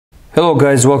Hello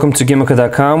guys, welcome to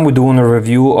Gimika.com. We're doing a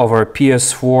review of our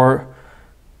PS4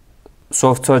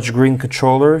 soft touch green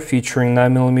controller featuring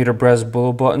 9mm brass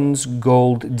below buttons,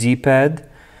 gold D-pad,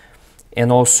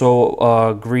 and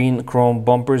also green chrome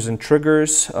bumpers and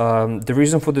triggers. The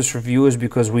reason for this review is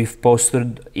because we've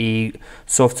posted a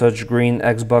soft touch green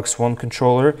Xbox One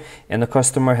controller, and the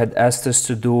customer had asked us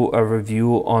to do a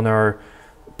review on our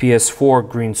PS4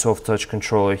 green soft touch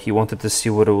controller. He wanted to see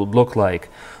what it would look like.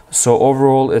 So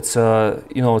overall, it's a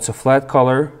it's a flat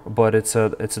color, but it's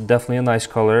definitely a nice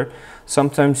color.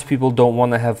 Sometimes people don't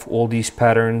want to have all these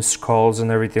patterns, skulls,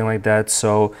 and everything like that.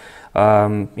 So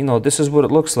this is what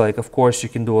it looks like. Of course, you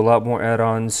can do a lot more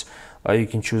add-ons. You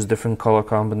can choose different color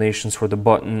combinations for the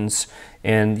buttons,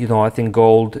 and I think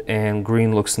gold and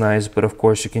green looks nice. But of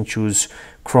course, you can choose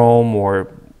chrome or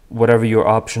whatever your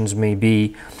options may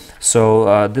be.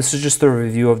 So this is just a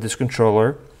review of this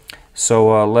controller.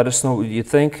 So let us know what you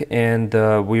think, and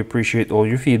we appreciate all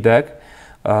your feedback.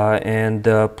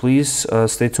 Please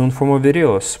stay tuned for more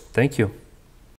videos. Thank you.